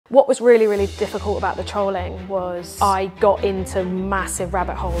What was really, really difficult about the trolling was I got into massive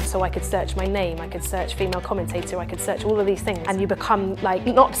rabbit holes, so I could search my name, I could search female commentator, I could search all of these things, and you become like,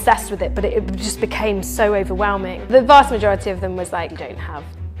 not obsessed with it, but it just became so overwhelming. The vast majority of them was like, you don't have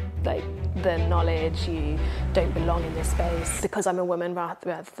like the knowledge, you don't belong in this space because I'm a woman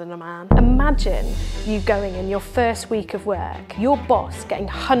rather than a man. Imagine you going in your first week of work, your boss getting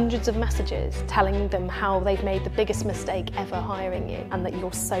hundreds of messages telling them how they've made the biggest mistake ever hiring you and that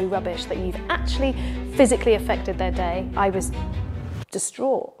you're so rubbish that you've actually physically affected their day. I was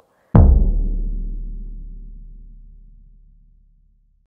distraught.